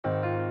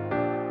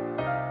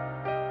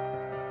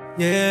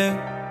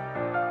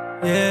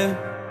yeah.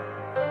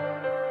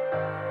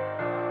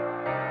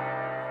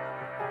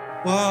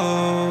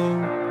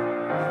 Whoa.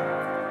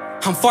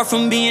 I'm far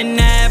from being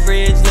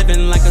average,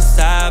 living like a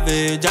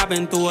savage. I've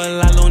been through a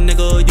lot, little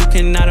nigga, you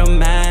cannot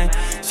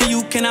imagine. Shit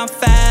you cannot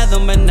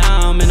fathom, but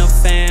now I'm in a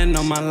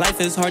phantom. My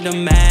life is hard to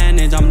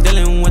manage, I'm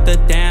dealing with the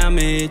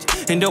damage.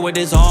 And though it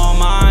is all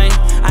mine,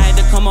 I had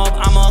to come up,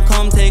 I'ma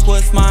come take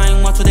what's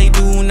mine. Watch what they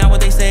do, not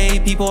what they say,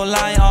 people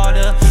lie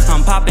harder.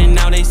 I'm popping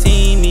now, they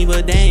see me,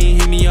 but they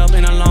ain't hit me up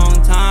in a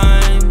long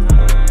time.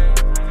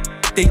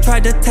 They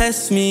tried to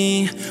test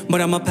me,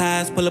 but I'ma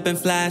pass, pull up and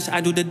flash. I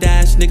do the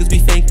dash, niggas be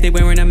fake, they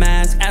wearing a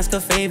mask. Ask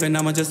a favor and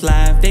I'ma just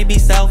laugh. They be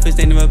selfish,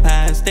 they never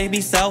pass, they be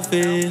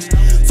selfish.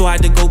 So I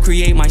had to go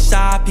create my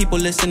shop, people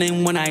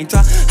listening when I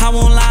drop. I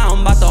won't lie,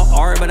 I'm about to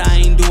art, but I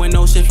ain't doing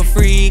no shit for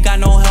free. Got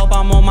no help,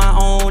 I'm on my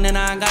own and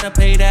I gotta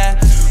pay that.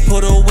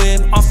 Put a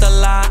whip off the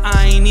lot,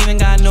 I ain't even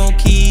got no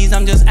keys.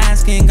 I'm just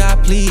asking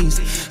God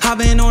please. I've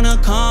been on a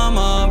come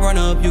up, run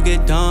up, you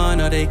get done.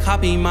 Or they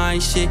copy my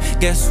shit,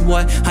 guess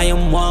what, I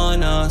am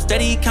one.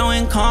 Steady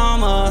counting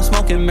karma,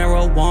 smoking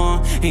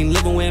marijuana, ain't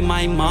living with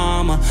my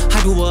mama.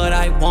 I do what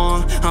I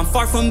want, I'm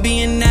far from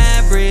being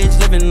average,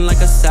 living like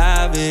a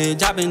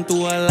savage. I've been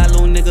through a lot,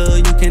 little nigga,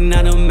 you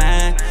cannot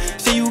imagine.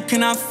 Shit you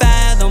cannot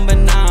fathom, but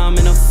now I'm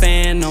in a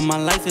phantom. My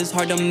life is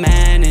hard to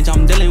manage,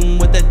 I'm dealing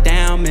with the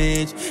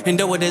damage. And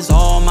though it is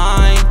all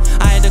mine,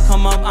 I had to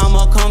come up,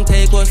 I'ma come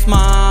take what's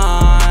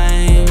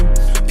mine.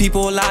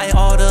 People lie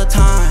all the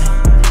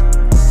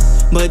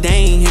time, but they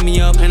ain't hit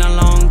me up in a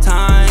long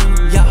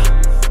time, yeah.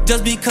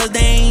 Just because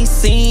they ain't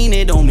seen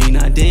it don't mean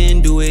I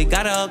didn't do it.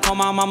 Gotta call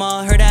my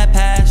mama, her that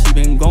pass, she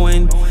been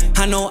going.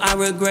 I know I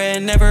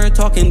regret never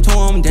talking to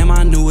him, damn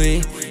I knew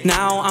it.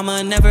 Now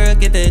I'ma never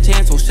get the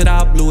chance, so shit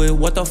I blew it,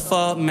 what the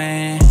fuck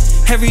man.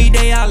 Every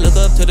day I look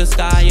up to the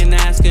sky and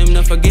ask him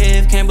to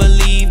forgive. Can't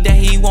believe that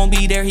he won't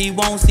be there, he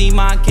won't see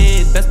my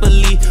kids. Best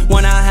believe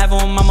when I have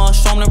him, I'ma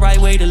show him the right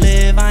way to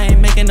live. I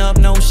ain't making up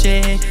no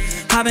shit.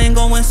 I've been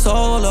going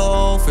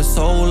solo for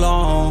so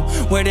long.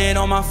 Where did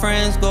all my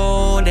friends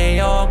go? They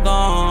all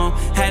gone.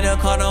 Had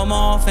to cut them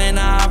off and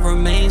I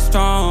remain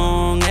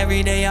strong.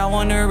 Every day I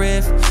wonder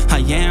if I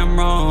am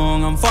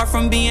wrong. I'm far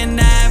from being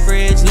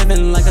average,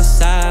 living like a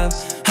savage.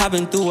 I've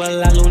been through a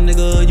lot, little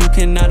nigga, you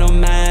cannot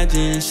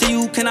imagine. Shit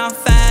you cannot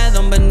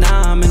fathom, but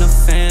now I'm in a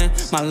fan.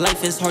 My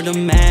life is hard to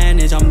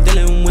manage, I'm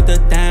dealing with the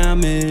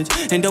damage.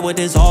 And though it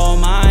is all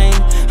mine,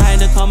 I had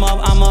to come up,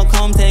 I'ma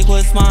come take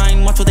what's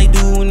mine. Watch what they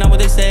do, not what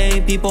they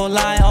say, people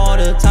lie all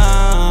the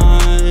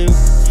time.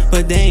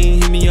 But they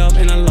ain't hit me up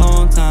in a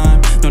long time,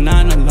 no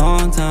not in a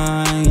long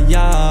time,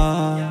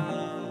 yeah.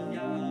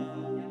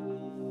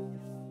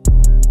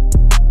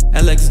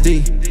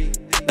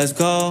 LXD, let's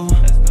go.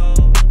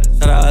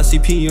 Shout out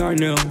ICP, you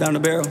already know, down the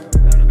barrel.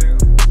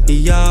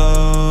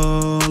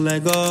 Yo,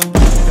 let go.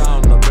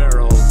 Down the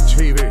Barrel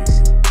TV.